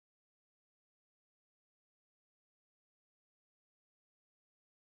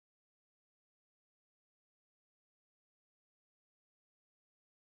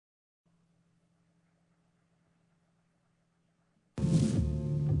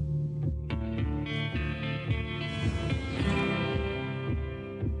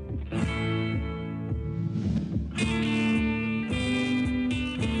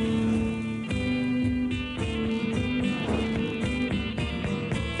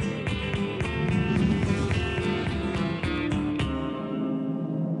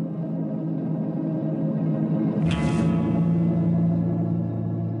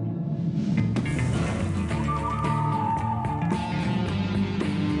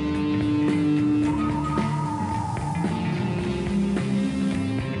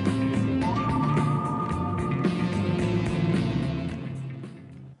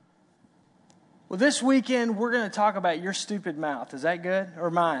this weekend, we're going to talk about your stupid mouth. Is that good? Or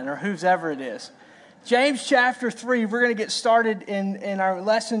mine, or whoever it is. James chapter 3, we're going to get started in our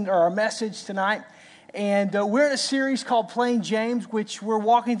lesson or our message tonight. And we're in a series called Plain James, which we're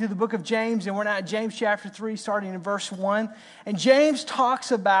walking through the book of James, and we're now at James chapter 3, starting in verse 1. And James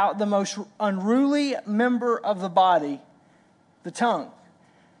talks about the most unruly member of the body, the tongue.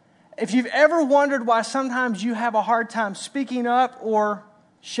 If you've ever wondered why sometimes you have a hard time speaking up or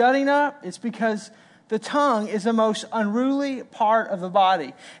shutting up, it's because the tongue is the most unruly part of the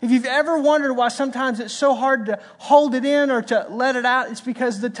body. If you've ever wondered why sometimes it's so hard to hold it in or to let it out, it's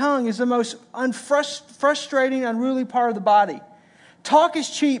because the tongue is the most frustrating, unruly part of the body. Talk is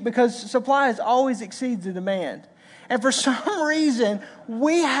cheap because supply always exceeds the demand. And for some reason,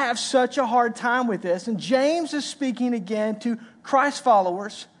 we have such a hard time with this. And James is speaking again to Christ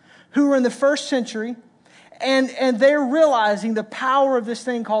followers who were in the first century. And they're realizing the power of this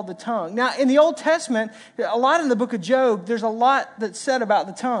thing called the tongue. Now, in the Old Testament, a lot in the book of Job, there's a lot that's said about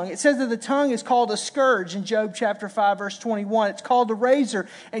the tongue. It says that the tongue is called a scourge in Job chapter 5, verse 21. It's called a razor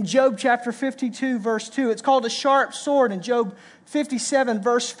in Job chapter 52, verse 2. It's called a sharp sword in Job 57,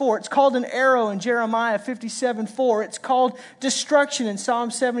 verse 4. It's called an arrow in Jeremiah 57, 4. It's called destruction in Psalm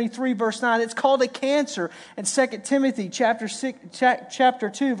 73, verse 9. It's called a cancer in 2 Timothy chapter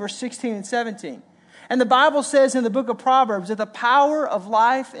 2, verse 16 and 17. And the Bible says in the book of Proverbs that the power of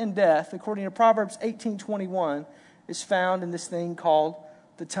life and death, according to Proverbs 18:21, is found in this thing called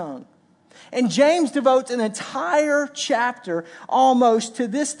the tongue. And James devotes an entire chapter almost to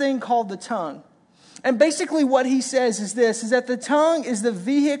this thing called the tongue. And basically what he says is this, is that the tongue is the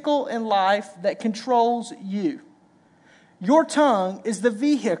vehicle in life that controls you. Your tongue is the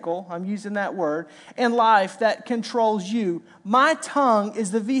vehicle, I'm using that word, in life that controls you. My tongue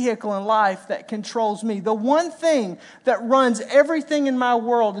is the vehicle in life that controls me. The one thing that runs everything in my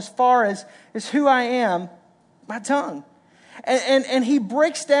world as far as who I am, my tongue. And he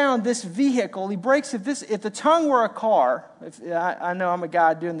breaks down this vehicle. He breaks, if the tongue were a car, I know I'm a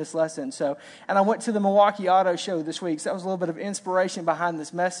guy doing this lesson, and I went to the Milwaukee Auto Show this week, so that was a little bit of inspiration behind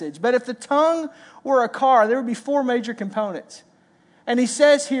this message. But if the tongue were a car, there would be 4 major components. And he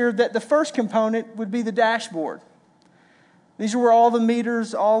says here that the first component would be the dashboard. These are where all the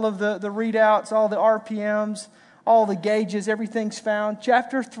meters, all of the readouts, all the RPMs, all the gauges, everything's found.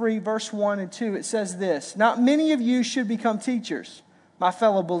 Chapter 3, verse 1 and 2, it says this: "Not many of you should become teachers, my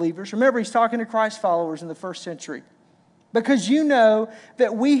fellow believers." Remember, he's talking to Christ followers in the first century. "Because you know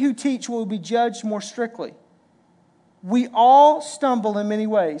that we who teach will be judged more strictly. We all stumble in many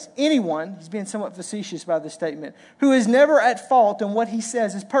ways. Anyone," he's being somewhat facetious by this statement, "who is never at fault in what he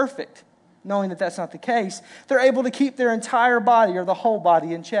says is perfect." Knowing that that's not the case, they're able to keep their entire body or the whole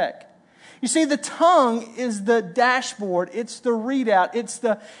body in check. You see, the tongue is the dashboard. It's the readout.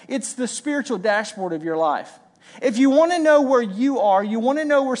 It's the spiritual dashboard of your life. If you want to know where you are, you want to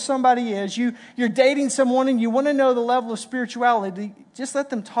know where somebody is, you're dating someone and you want to know the level of spirituality, just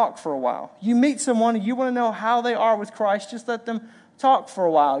let them talk for a while. You meet someone and you want to know how they are with Christ, just let them talk for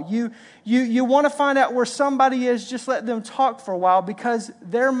a while. You want to find out where somebody is, just let them talk for a while, because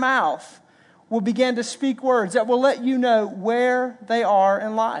their mouth will begin to speak words that will let you know where they are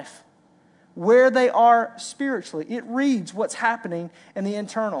in life, where they are spiritually. It reads what's happening in the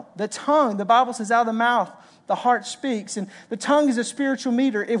internal. The tongue, the Bible says, out of the mouth, the heart speaks. And the tongue is a spiritual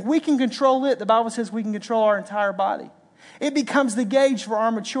meter. If we can control it, the Bible says we can control our entire body. It becomes the gauge for our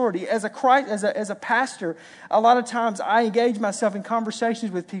maturity. As a pastor, a lot of times I engage myself in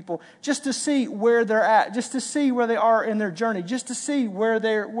conversations with people just to see where they're at, just to see where they are in their journey, just to see where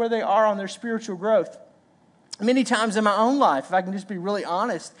they are on their spiritual growth. Many times in my own life, if I can just be really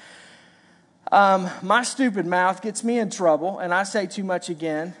honest, my stupid mouth gets me in trouble, and I say too much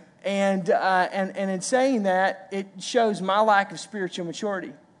again. And in saying that, it shows my lack of spiritual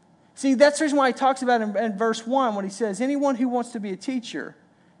maturity. See, that's the reason why he talks about in verse 1 when he says, anyone who wants to be a teacher,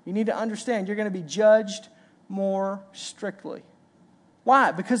 you need to understand you're going to be judged more strictly.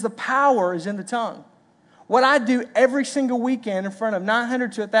 Why? Because the power is in the tongue. What I do every single weekend in front of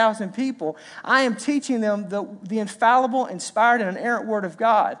 900 to 1,000 people, I am teaching them the infallible, inspired, and inerrant Word of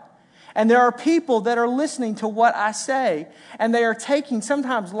God. And there are people that are listening to what I say, and they are taking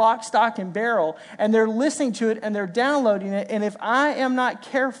sometimes lock, stock, and barrel, and they're listening to it, and they're downloading it. And if I am not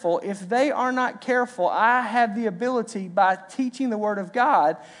careful, if they are not careful, I have the ability, by teaching the Word of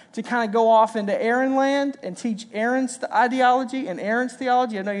God, to kind of go off into Aaron land and teach Aaron's ideology and Aaron's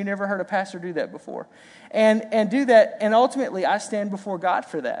theology. I know you never heard a pastor do that before. And do that, and ultimately I stand before God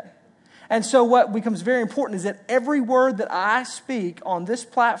for that. And so what becomes very important is that every word that I speak on this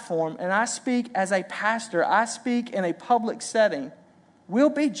platform, and I speak as a pastor, I speak in a public setting, will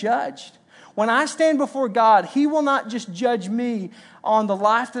be judged. When I stand before God, He will not just judge me on the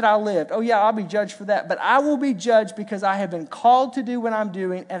life that I lived. Oh yeah, I'll be judged for that. But I will be judged because I have been called to do what I'm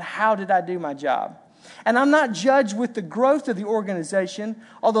doing and how did I do my job. And I'm not judged with the growth of the organization,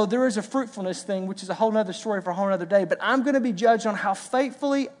 although there is a fruitfulness thing, which is a whole other story for a whole other day. But I'm going to be judged on how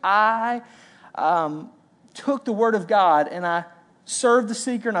faithfully I took the Word of God and I served the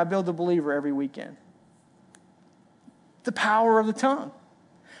seeker and I build the believer every weekend. The power of the tongue.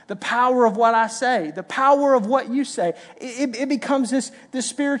 The power of what I say, the power of what you say. It becomes this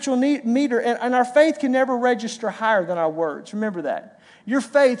spiritual meter, and our faith can never register higher than our words. Remember that. Your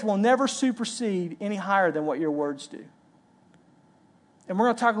faith will never supersede any higher than what your words do. And we're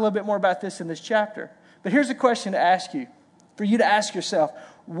going to talk a little bit more about this in this chapter. But here's a question to ask you, for you to ask yourself.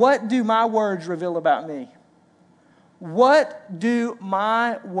 What do my words reveal about me? What do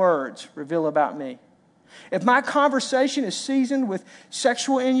my words reveal about me? If my conversation is seasoned with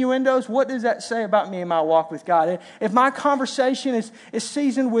sexual innuendos, what does that say about me in my walk with God? If my conversation is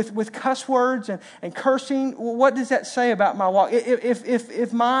seasoned with cuss words and cursing, what does that say about my walk?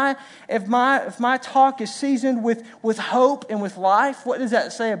 If my talk is seasoned with hope and with life, what does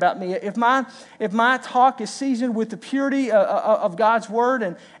that say about me? If my talk is seasoned with the purity of God's Word,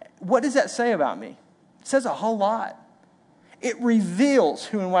 and what does that say about me? It says a whole lot. It reveals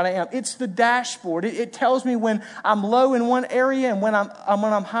who and what I am. It's the dashboard. It tells me when I'm low in one area and when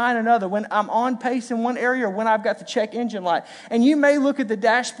I'm high in another, when I'm on pace in one area or when I've got the check engine light. And you may look at the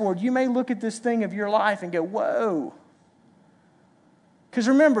dashboard, you may look at this thing of your life and go, whoa. Because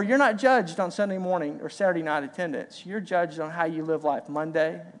remember, you're not judged on Sunday morning or Saturday night attendance. You're judged on how you live life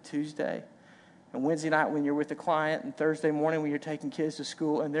Monday, Tuesday, and Wednesday night when you're with a client, and Thursday morning when you're taking kids to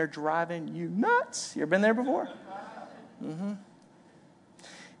school and they're driving you nuts. You ever been there before? Mm-hmm.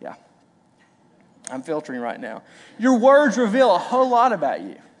 Yeah. I'm filtering right now. Your words reveal a whole lot about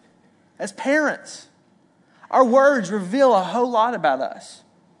you. As parents, our words reveal a whole lot about us.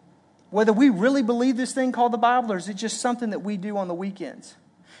 Whether we really believe this thing called the Bible or is it just something that we do on the weekends.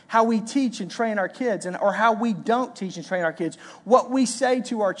 How we teach and train our kids, or how we don't teach and train our kids. What we say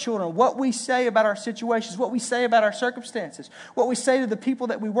to our children. What we say about our situations. What we say about our circumstances. What we say to the people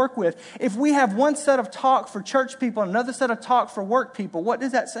that we work with. If we have one set of talk for church people and another set of talk for work people, what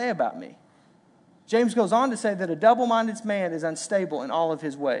does that say about me? James goes on to say that a double-minded man is unstable in all of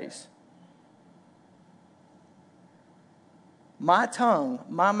his ways. My tongue,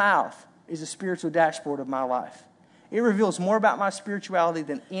 my mouth, is a spiritual dashboard of my life. It reveals more about my spirituality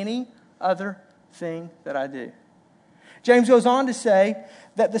than any other thing that I do. James goes on to say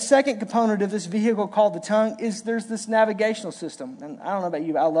that the second component of this vehicle called the tongue is there's this navigational system. And I don't know about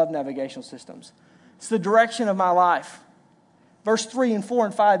you, but I love navigational systems. It's the direction of my life. Verse 3 and 4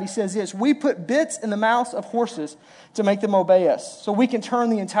 and 5, he says this, we put bits in the mouths of horses to make them obey us, so we can turn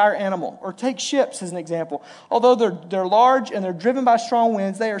the entire animal. Or take ships as an example. Although they're large and they're driven by strong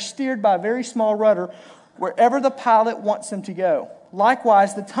winds, they are steered by a very small rudder wherever the pilot wants them to go.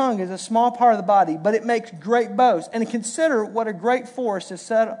 Likewise, the tongue is a small part of the body, but it makes great boast. And consider what a great forest is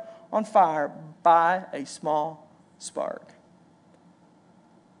set on fire by a small spark.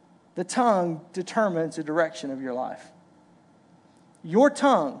 The tongue determines the direction of your life. Your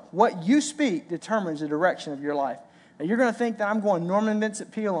tongue, what you speak, determines the direction of your life. Now, you're going to think that I'm going Norman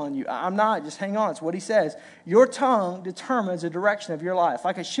Vincent Peale on you. I'm not. Just hang on. It's what he says. Your tongue determines the direction of your life.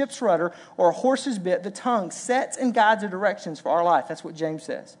 Like a ship's rudder or a horse's bit, the tongue sets and guides the directions for our life. That's what James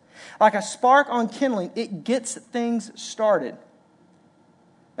says. Like a spark on kindling, it gets things started.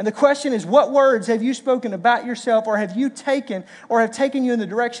 And the question is, what words have you spoken about yourself or have taken you in the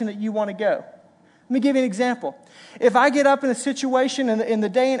direction that you want to go? Let me give you an example. If I get up in a situation in the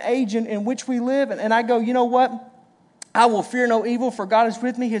day and age in which we live and I go, you know what? I will fear no evil, for God is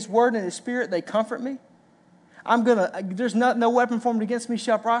with me. His word and His Spirit, they comfort me. There's no weapon formed against me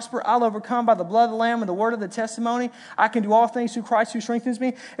shall prosper. I'll overcome by the blood of the Lamb and the word of the testimony. I can do all things through Christ who strengthens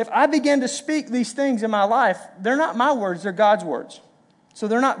me. If I begin to speak these things in my life, they're not my words, they're God's words. So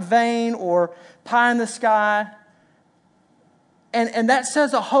they're not vain or pie in the sky. And that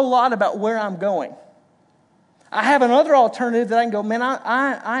says a whole lot about where I'm going. I have another alternative that I can go, man,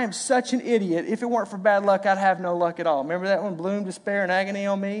 I am such an idiot. If it weren't for bad luck, I'd have no luck at all. Remember that one? Gloom, despair, and agony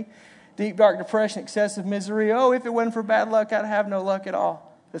on me. Deep, dark depression, excessive misery. Oh, if it wasn't for bad luck, I'd have no luck at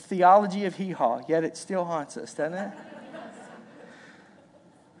all. The theology of hee-haw, yet it still haunts us, doesn't it?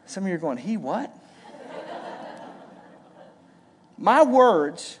 Some of you are going, he what? My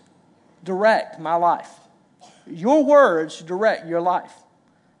words direct my life. Your words direct your life.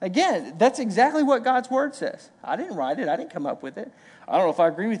 Again, that's exactly what God's word says. I didn't write it. I didn't come up with it. I don't know if I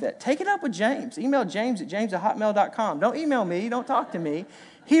agree with that. Take it up with James. Email james@hotmail.com. Don't email me. Don't talk to me.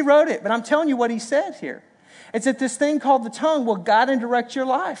 He wrote it, but I'm telling you what he said here. It's that this thing called the tongue will guide and direct your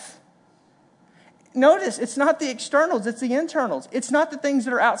life. Notice, it's not the externals, it's the internals. It's not the things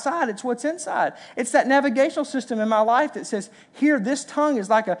that are outside, it's what's inside. It's that navigational system in my life that says, here, this tongue is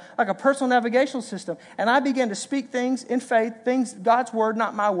like a personal navigational system. And I begin to speak things in faith, things, God's word,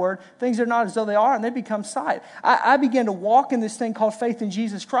 not my word, things that are not as though they are, and they become sight. I begin to walk in this thing called faith in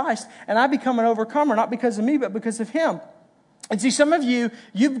Jesus Christ, and I become an overcomer, not because of me, but because of Him. And see, some of you,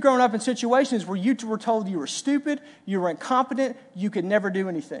 you've grown up in situations where you were told you were stupid, you were incompetent, you could never do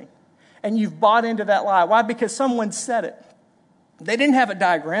anything. And you've bought into that lie. Why? Because someone said it. They didn't have a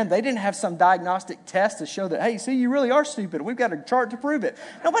diagram. They didn't have some diagnostic test to show that, hey, see, you really are stupid. We've got a chart to prove it.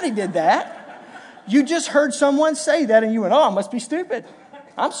 Nobody did that. You just heard someone say that and you went, oh, I must be stupid.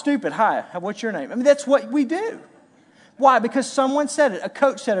 I'm stupid. Hi, what's your name? I mean, that's what we do. Why? Because someone said it. A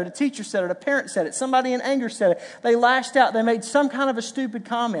coach said it. A teacher said it. A parent said it. Somebody in anger said it. They lashed out. They made some kind of a stupid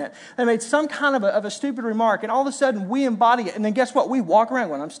comment. They made some kind of a stupid remark. And all of a sudden, we embody it. And then guess what? We walk around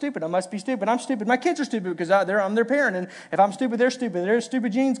going, I'm stupid. I must be stupid. I'm stupid. My kids are stupid because I'm their parent. And if I'm stupid, they're stupid. Their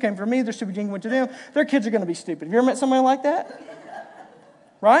stupid genes came from me. Their stupid genes went to them. Their kids are going to be stupid. Have you ever met somebody like that?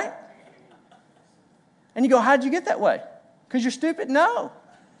 Right? And you go, how'd you get that way? Because you're stupid? No.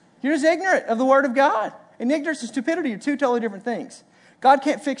 You're just ignorant of the Word of God. And ignorance and stupidity are two totally different things. God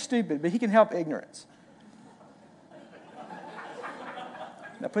can't fix stupid, but He can help ignorance.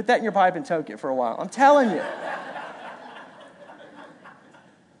 Now put that in your pipe and toke it for a while. I'm telling you.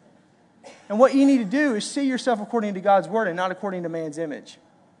 And what you need to do is see yourself according to God's Word and not according to man's image.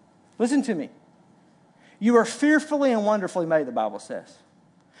 Listen to me. You are fearfully and wonderfully made, the Bible says.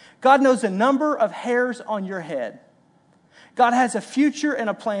 God knows the number of hairs on your head. God has a future and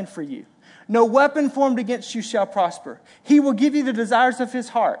a plan for you. No weapon formed against you shall prosper. He will give you the desires of His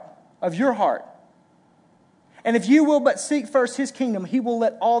heart, of your heart. And if you will but seek first His kingdom, He will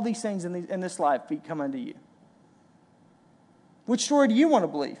let all these things in this life come unto you. Which story do you want to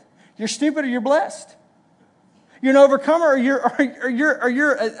believe? You're stupid or you're blessed? You're an overcomer or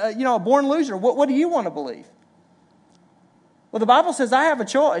you're a born loser? What do you want to believe? Well, the Bible says I have a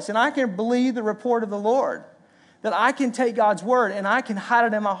choice, and I can believe the report of the Lord. That I can take God's word and I can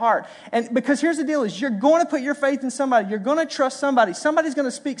hide it in my heart. And because here's the deal is you're going to put your faith in somebody. You're going to trust somebody. Somebody's going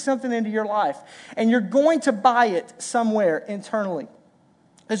to speak something into your life. And you're going to buy it somewhere internally.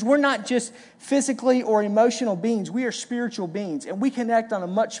 Because we're not just physically or emotional beings. We are spiritual beings. And we connect on a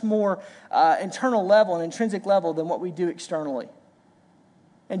much more internal level, an intrinsic level than what we do externally.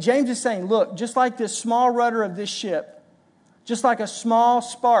 And James is saying, look, just like this small rudder of this ship, just like a small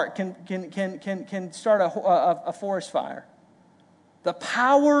spark can start a forest fire. The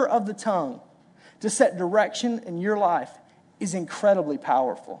power of the tongue to set direction in your life is incredibly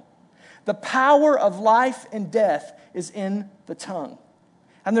powerful. The power of life and death is in the tongue.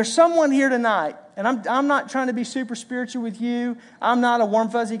 And there's someone here tonight, and I'm not trying to be super spiritual with you. I'm not a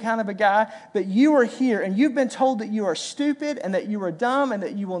warm fuzzy kind of a guy. But you are here, and you've been told that you are stupid and that you are dumb and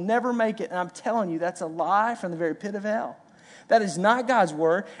that you will never make it. And I'm telling you, that's a lie from the very pit of hell. That is not God's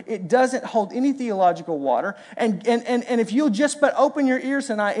word. It doesn't hold any theological water. And if you'll just but open your ears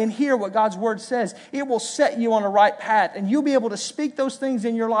tonight and hear what God's word says, it will set you on the right path. And you'll be able to speak those things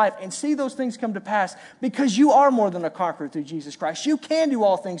in your life and see those things come to pass because you are more than a conqueror through Jesus Christ. You can do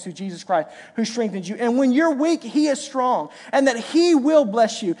all things through Jesus Christ who strengthens you. And when you're weak, He is strong. And that He will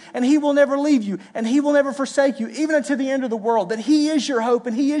bless you. And He will never leave you. And He will never forsake you, even unto the end of the world. That He is your hope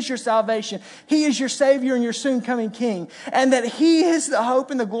and He is your salvation. He is your Savior and your soon coming King. And that He is the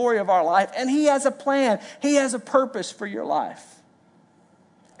hope and the glory of our life. And He has a plan. He has a purpose for your life.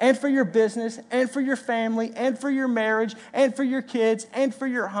 And for your business. And for your family. And for your marriage. And for your kids. And for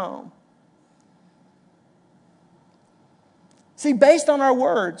your home. See, based on our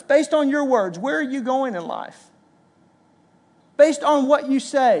words, based on your words, where are you going in life? Based on what you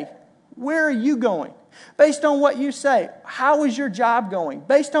say, where are you going? Based on what you say, how is your job going?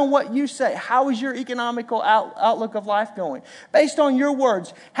 Based on what you say, how is your economical outlook of life going? Based on your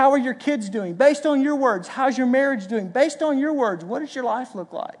words, how are your kids doing? Based on your words, how's your marriage doing? Based on your words, what does your life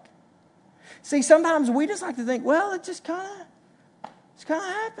look like? See, sometimes we just like to think, well, it just kind of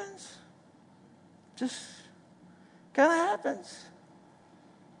happens. Just kind of happens.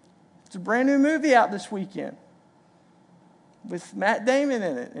 It's a brand new movie out this weekend with Matt Damon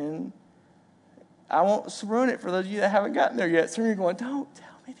in it, and I won't ruin it for those of you that haven't gotten there yet. Some of you are going, don't tell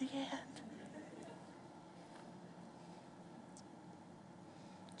me the end.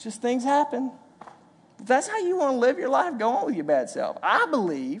 Just things happen. If that's how you want to live your life, go on with your bad self. I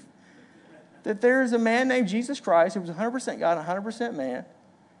believe that there is a man named Jesus Christ who was 100% God, 100% man.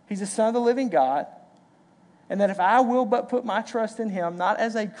 He's the Son of the living God. And that if I will but put my trust in him, not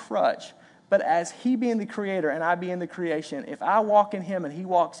as a crutch, but as he being the creator and I being the creation, if I walk in him and he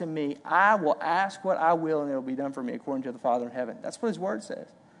walks in me, I will ask what I will and it will be done for me according to the Father in heaven. That's what his word says.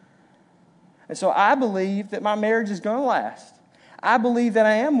 And so I believe that my marriage is going to last. I believe that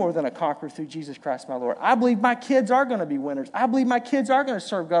I am more than a conqueror through Jesus Christ my Lord. I believe my kids are going to be winners. I believe my kids are going to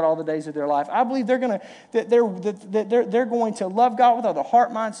serve God all the days of their life. I believe they're going to love God with all their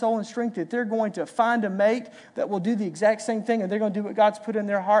heart, mind, soul, and strength. That they're going to find a mate that will do the exact same thing, and they're going to do what God's put in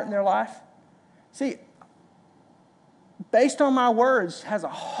their heart and their life. See, based on my words has a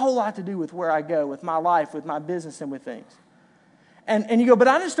whole lot to do with where I go, with my life, with my business, and with things. And you go, but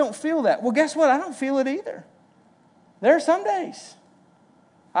I just don't feel that. Well, guess what? I don't feel it either. There are some days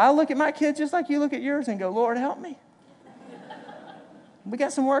I look at my kids just like you look at yours and go, Lord, help me. We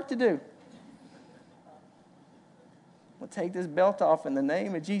got some work to do. We'll take this belt off in the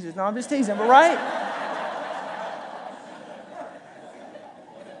name of Jesus. No, I'm just teasing, but right?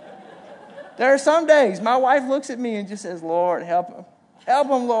 There are some days my wife looks at me and just says, Lord, help him. Help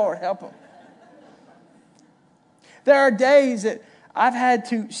him, Lord, help him. There are days that I've had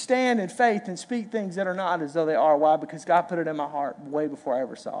to stand in faith and speak things that are not as though they are. Why? Because God put it in my heart way before I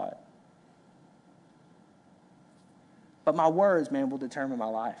ever saw it. But my words, man, will determine my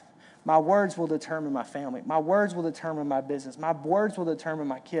life. My words will determine my family. My words will determine my business. My words will determine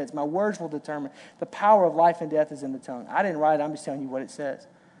my kids. My words will determine the power of life and death is in the tongue. I didn't write it. I'm just telling you what it says.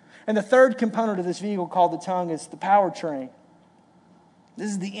 And the third component of this vehicle called the tongue is the powertrain. This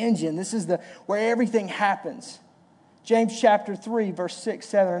is the engine. This is where everything happens. James chapter 3, verse 6,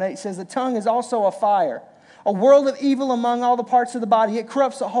 7, and 8 says, the tongue is also a fire, a world of evil among all the parts of the body. It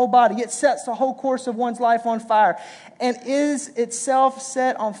corrupts the whole body. It sets the whole course of one's life on fire and is itself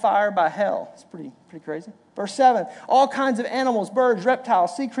set on fire by hell. It's pretty crazy. Verse 7, all kinds of animals, birds,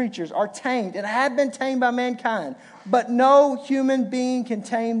 reptiles, sea creatures are tamed and have been tamed by mankind. But no human being can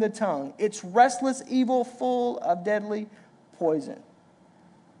tame the tongue. It's restless evil, full of deadly poison.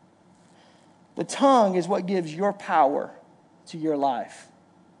 The tongue is what gives your power to your life.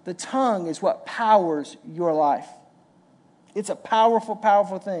 The tongue is what powers your life. It's a powerful,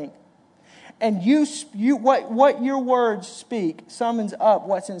 powerful thing. And what your words speak summons up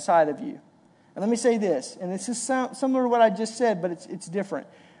what's inside of you. And let me say this, and this is similar to what I just said, but it's different.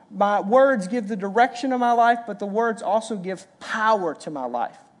 My words give the direction of my life, but the words also give power to my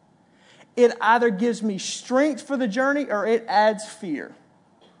life. It either gives me strength for the journey or it adds fear.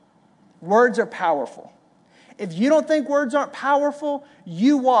 Words are powerful. If you don't think words aren't powerful,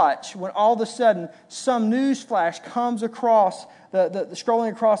 you watch when all of a sudden some news flash comes across the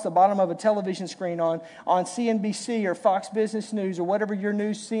scrolling across the bottom of a television screen on CNBC or Fox Business News or whatever your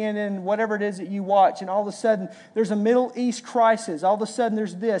news, CNN, whatever it is that you watch, and all of a sudden there's a Middle East crisis. All of a sudden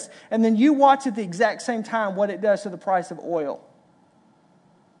there's this. And then you watch at the exact same time what it does to the price of oil.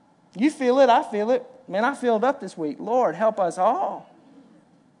 You feel it, I feel it. Man, I filled up this week. Lord, help us all.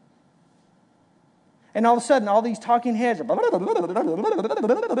 And all of a sudden, all these talking heads are,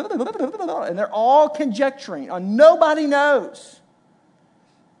 and they're all conjecturing on nobody knows.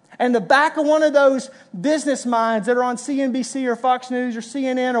 And the back of one of those business minds that are on CNBC or Fox News or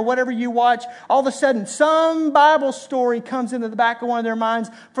CNN or whatever you watch, all of a sudden some Bible story comes into the back of one of their minds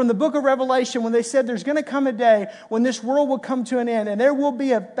from the book of Revelation when they said there's going to come a day when this world will come to an end and there will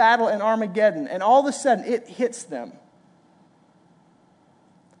be a battle in Armageddon. And all of a sudden it hits them.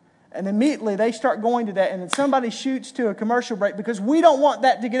 And immediately they start going to that, and then somebody shoots to a commercial break because we don't want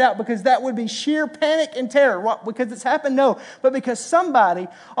that to get out because that would be sheer panic and terror. What, because it's happened? No. But because somebody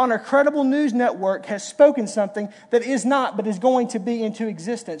on a credible news network has spoken something that is not, but is going to be into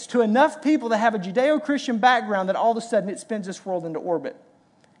existence to enough people that have a Judeo-Christian background that all of a sudden it spins this world into orbit.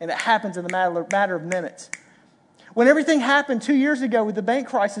 And it happens in the matter of minutes. When everything happened 2 years ago with the bank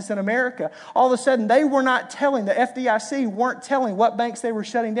crisis in America, all of a sudden they were not telling, the FDIC weren't telling what banks they were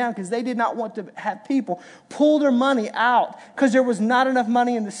shutting down because they did not want to have people pull their money out because there was not enough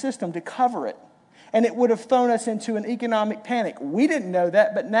money in the system to cover it. And it would have thrown us into an economic panic. We didn't know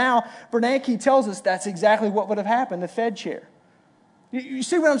that, but now Bernanke tells us that's exactly what would have happened, the Fed chair. You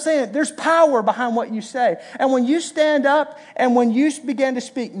see what I'm saying? There's power behind what you say. And when you stand up and when you begin to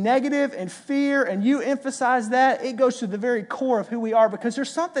speak negative and fear and you emphasize that, it goes to the very core of who we are because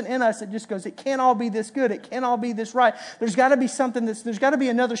there's something in us that just goes, it can't all be this good. It can't all be this right. There's got to be something there's got to be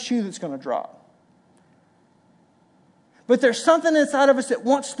another shoe that's going to drop. But there's something inside of us that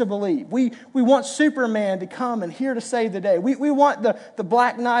wants to believe. We want Superman to come and here to save the day. We want the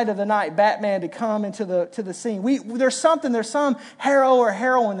Black Knight of the night, Batman, to come into the scene. There's some hero or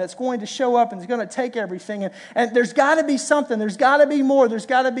heroine that's going to show up and is going to take everything. And there's got to be something. There's got to be more. There's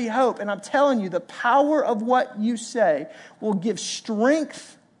got to be hope. And I'm telling you, the power of what you say will give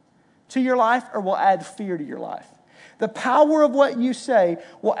strength to your life or will add fear to your life. The power of what you say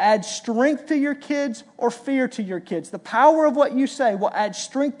will add strength to your kids or fear to your kids. The power of what you say will add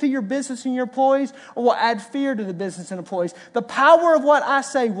strength to your business and your employees or will add fear to the business and employees. The power of what I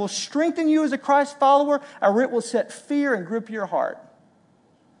say will strengthen you as a Christ follower or it will set fear and grip your heart.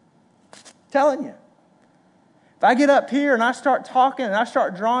 I'm telling you. If I get up here and I start talking and I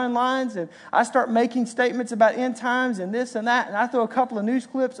start drawing lines and I start making statements about end times and this and that and I throw a couple of news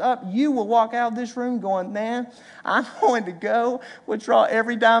clips up, you will walk out of this room going, man, I'm going to go withdraw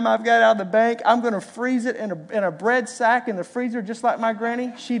every dime I've got out of the bank. I'm going to freeze it in a bread sack in the freezer just like my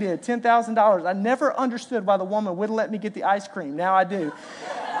granny. She did, $10,000. I never understood why the woman wouldn't let me get the ice cream. Now I do.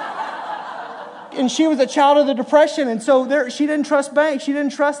 And she was a child of the Depression, and so she didn't trust banks. She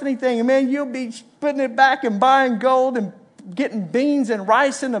didn't trust anything. And man, you'll be putting it back and buying gold and getting beans and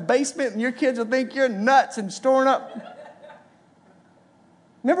rice in the basement, and your kids will think you're nuts and storing up.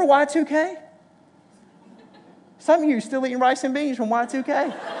 Remember Y2K? Some of you are still eating rice and beans from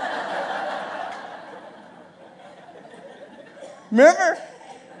Y2K. Remember?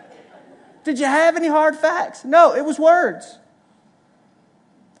 Did you have any hard facts? No, it was words.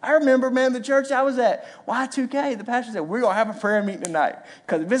 I remember, man, the church I was at, Y2K, the pastor said, we're going to have a prayer meeting tonight.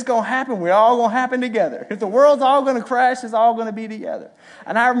 Because if it's going to happen, we're all going to happen together. If the world's all going to crash, it's all going to be together.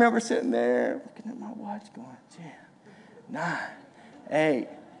 And I remember sitting there, looking at my watch going, 10, 9, 8,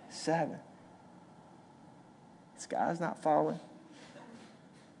 7. This guy's not following.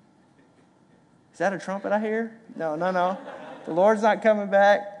 Is that a trumpet I hear? No. The Lord's not coming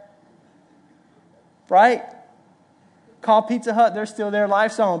back. Right? Call Pizza Hut, they're still there.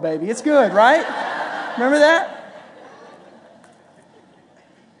 Life's on, baby. It's good, right? Remember that?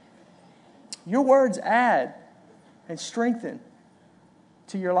 Your words add and strengthen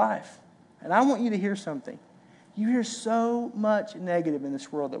to your life. And I want you to hear something. You hear so much negative in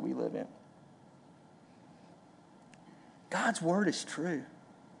this world that we live in. God's word is true.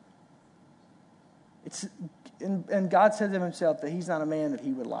 And God says of himself that he's not a man that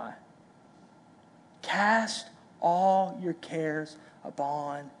he would lie. Cast all your cares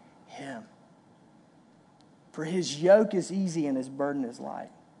upon him. For his yoke is easy and his burden is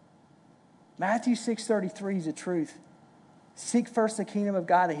light. Matthew 6:33 is the truth. Seek first the kingdom of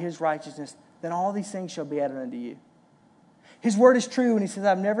God and his righteousness, then all these things shall be added unto you. His word is true, and he says,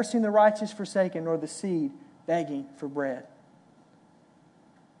 I've never seen the righteous forsaken, nor the seed begging for bread.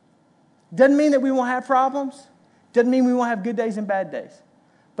 Doesn't mean that we won't have problems. Doesn't mean we won't have good days and bad days.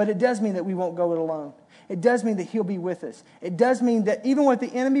 But it does mean that we won't go it alone. It does mean that he'll be with us. It does mean that even what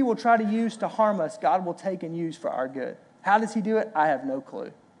the enemy will try to use to harm us, God will take and use for our good. How does he do it? I have no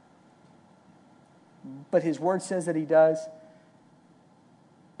clue. But his word says that he does.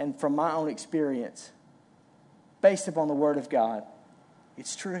 And from my own experience, based upon the word of God,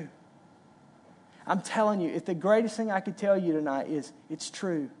 it's true. I'm telling you, if the greatest thing I could tell you tonight is it's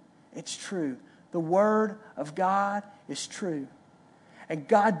true. It's true. The word of God is true. And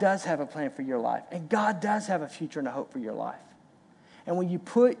God does have a plan for your life. And God does have a future and a hope for your life. And when you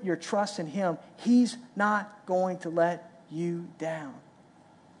put your trust in him, he's not going to let you down.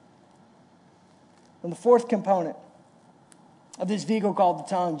 And the fourth component of this vehicle called the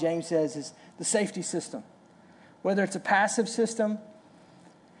tongue, James says, is the safety system. Whether it's a passive system,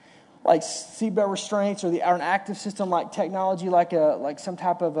 like seatbelt restraints, or an active system like technology, like some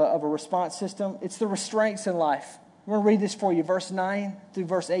type of a response system, it's the restraints in life. I'm going to read this for you, verse 9 through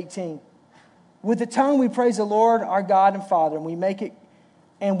verse 18. With the tongue we praise the Lord, our God and Father,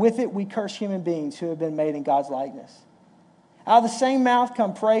 and with it we curse human beings who have been made in God's likeness. Out of the same mouth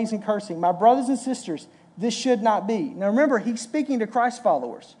come praise and cursing. My brothers and sisters, this should not be. Now remember, he's speaking to Christ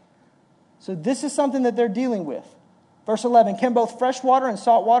followers. So this is something that they're dealing with. Verse 11, can both fresh water and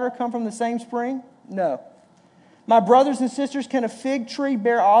salt water come from the same spring? No. My brothers and sisters, can a fig tree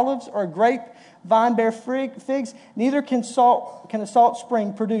bear olives or a grapevine bear figs? Neither can a salt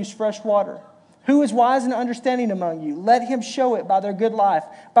spring produce fresh water. Who is wise and understanding among you? Let him show it by their good life,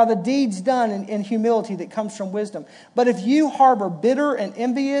 by the deeds done in humility that comes from wisdom. But if you harbor bitter and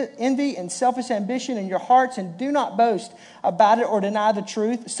envy and selfish ambition in your hearts and do not boast about it or deny the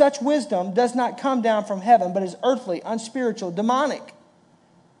truth, such wisdom does not come down from heaven, but is earthly, unspiritual, demonic.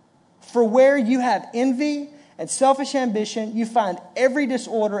 For where you have envy and selfish ambition, you find every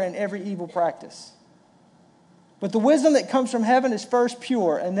disorder and every evil practice. But the wisdom that comes from heaven is first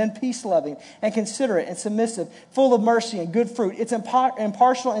pure, and then peace-loving, and considerate, and submissive, full of mercy and good fruit. It's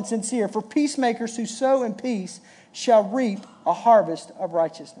impartial and sincere. For peacemakers who sow in peace shall reap a harvest of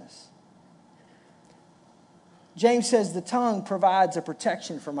righteousness. James says the tongue provides a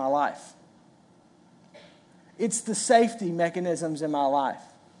protection for my life. It's the safety mechanisms in my life.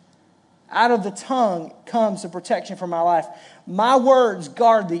 Out of the tongue comes the protection for my life. My words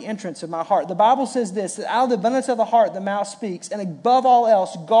guard the entrance of my heart. The Bible says this, that out of the abundance of the heart the mouth speaks. And above all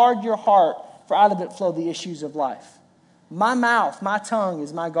else, guard your heart, for out of it flow the issues of life. My mouth, my tongue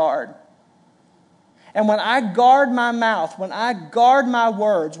is my guard. And when I guard my mouth, when I guard my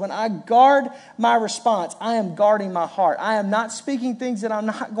words, when I guard my response, I am guarding my heart. I am not speaking things that I'm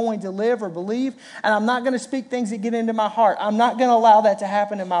not going to live or believe, and I'm not going to speak things that get into my heart. I'm not going to allow that to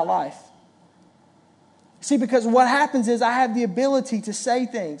happen in my life. See, because what happens is I have the ability to say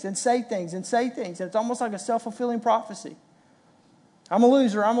things and say things and say things, and it's almost like a self-fulfilling prophecy. I'm a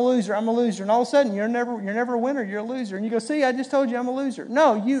loser, I'm a loser, I'm a loser. And all of a sudden, you're never a winner, you're a loser. And you go, see, I just told you I'm a loser.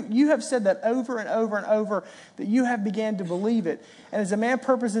 No, you have said that over and over and over, that you have began to believe it. And as a man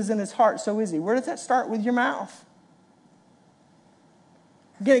purposes in his heart, so is he. Where does that start? With your mouth.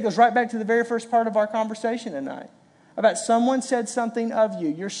 Again, it goes right back to the very first part of our conversation tonight. About someone said something of you.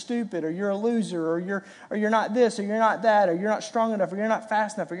 You're stupid, or you're a loser, or you're not this, or you're not that, or you're not strong enough, or you're not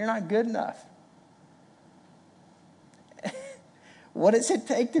fast enough, or you're not good enough. What does it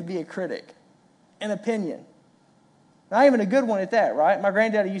take to be a critic? An opinion. Not even a good one at that, right? My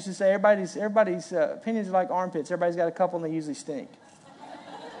granddaddy used to say everybody's opinions are like armpits. Everybody's got a couple and they usually stink.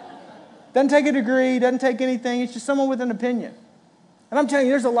 Doesn't take a degree, doesn't take anything. It's just someone with an opinion. And I'm telling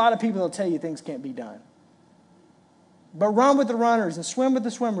you, there's a lot of people that tell you things can't be done. But run with the runners and swim with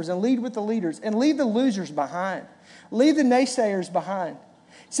the swimmers and lead with the leaders and leave the losers behind. Leave the naysayers behind.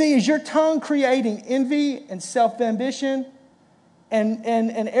 See, is your tongue creating envy and self-ambition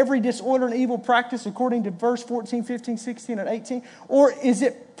and every disorder and evil practice according to verse 14, 15, 16, and 18? Or is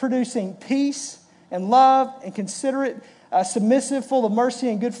it producing peace and love and considerate, submissive, full of mercy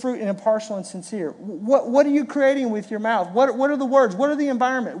and good fruit, and impartial and sincere? What are you creating with your mouth? What are the words? What are the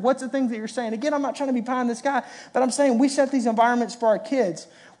environment? What's the things that you're saying? Again, I'm not trying to be pie in the sky, but I'm saying we set these environments for our kids.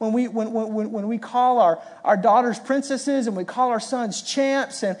 When we call our daughters princesses and we call our sons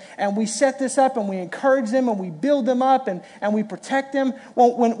champs, and we set this up and we encourage them and we build them up and we protect them.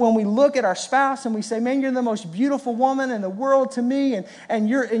 When we look at our spouse and we say, man, you're the most beautiful woman in the world to me, and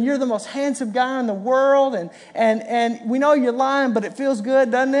you're the most handsome guy in the world, and we know you're lying, but it feels good,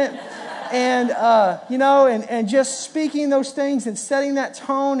 doesn't it? And just speaking those things and setting that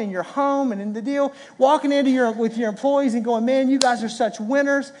tone in your home and in the deal, walking with your employees and going, man, you guys are such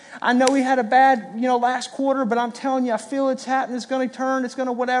winners. I know we had a bad, last quarter, but I'm telling you, I feel it's happening. It's going to turn. It's going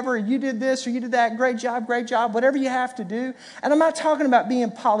to whatever. You did this or you did that. Great job, whatever you have to do. And I'm not talking about being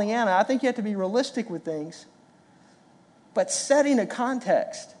Pollyanna. I think you have to be realistic with things. But setting a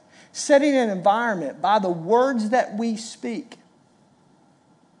context, setting an environment by the words that we speak.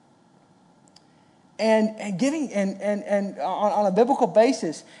 And giving and on a biblical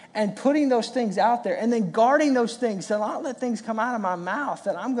basis and putting those things out there and then guarding those things so not let things come out of my mouth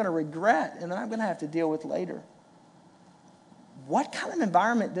that I'm going to regret and that I'm going to have to deal with later. What kind of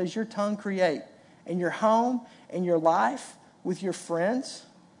environment does your tongue create in your home, in your life, with your friends?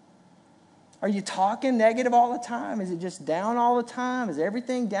 Are you talking negative all the time? Is it just down all the time? Is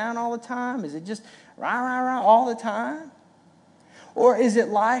everything down all the time? Is it just rah all the time? Or is it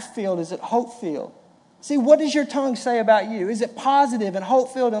life-filled? Is it hope-filled? See, what does your tongue say about you? Is it positive and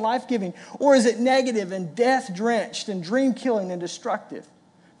hope-filled and life-giving? Or is it negative and death-drenched and dream-killing and destructive?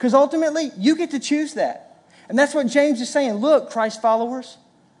 Because ultimately, you get to choose that. And that's what James is saying. Look, Christ followers,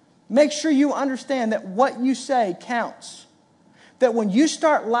 make sure you understand that what you say counts. That when you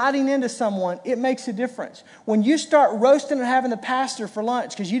start lighting into someone, it makes a difference. When you start roasting and having the pastor for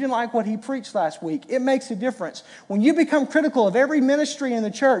lunch because you didn't like what he preached last week, it makes a difference. When you become critical of every ministry in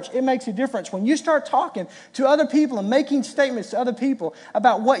the church, it makes a difference. When you start talking to other people and making statements to other people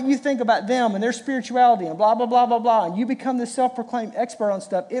about what you think about them and their spirituality and blah, blah, blah, blah, blah, and you become this self-proclaimed expert on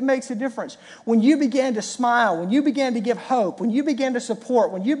stuff, it makes a difference. When you begin to smile, when you begin to give hope, when you begin to support,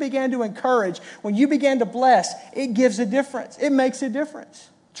 when you begin to encourage, when you begin to bless, it gives a difference. It makes a difference.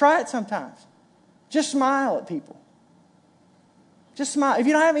 Try it sometimes. Just smile at people. Just smile. If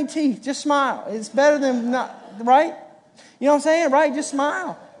you don't have any teeth, just smile. It's better than not, right? You know what I'm saying? Right? Just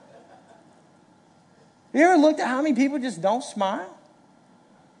smile. You ever looked at how many people just don't smile?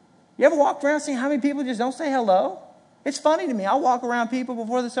 You ever walked around and seen how many people just don't say hello? It's funny to me. I walk around people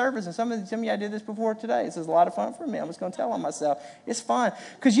before the service, and some of you, I did this before today. This is a lot of fun for me. I'm just going to tell on myself. It's fun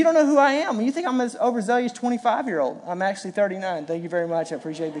because you don't know who I am. You think I'm an overzealous 25-year-old. I'm actually 39. Thank you very much. I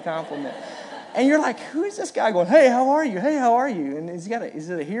appreciate the compliment. And you're like, who is this guy going, hey, how are you? Hey, how are you? And is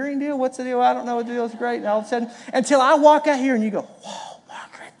it a hearing deal? What's the deal? I don't know what the deal is. Great. And all of a sudden, until I walk out here and you go, whoa,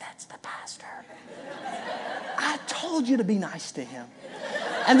 Margaret, that's the pastor. I told you to be nice to him.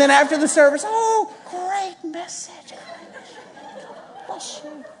 And then after the service, oh, great message. Bless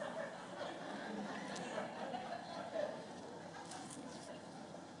you.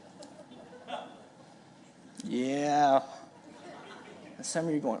 Yeah. And some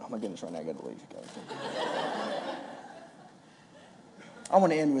of you are going, oh my goodness, right now I got to leave. I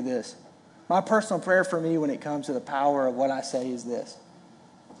want to end with this. My personal prayer for me when it comes to the power of what I say is this.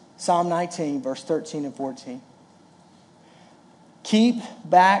 Psalm 19, verse 13 and 14. Keep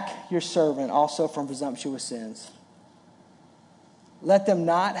back your servant also from presumptuous sins. Let them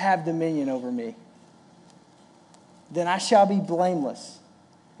not have dominion over me. Then I shall be blameless,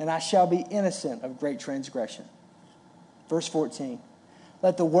 and I shall be innocent of great transgression. Verse 14.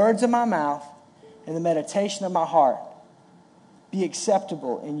 Let the words of my mouth and the meditation of my heart be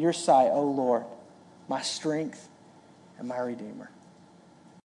acceptable in your sight, O Lord, my strength and my Redeemer.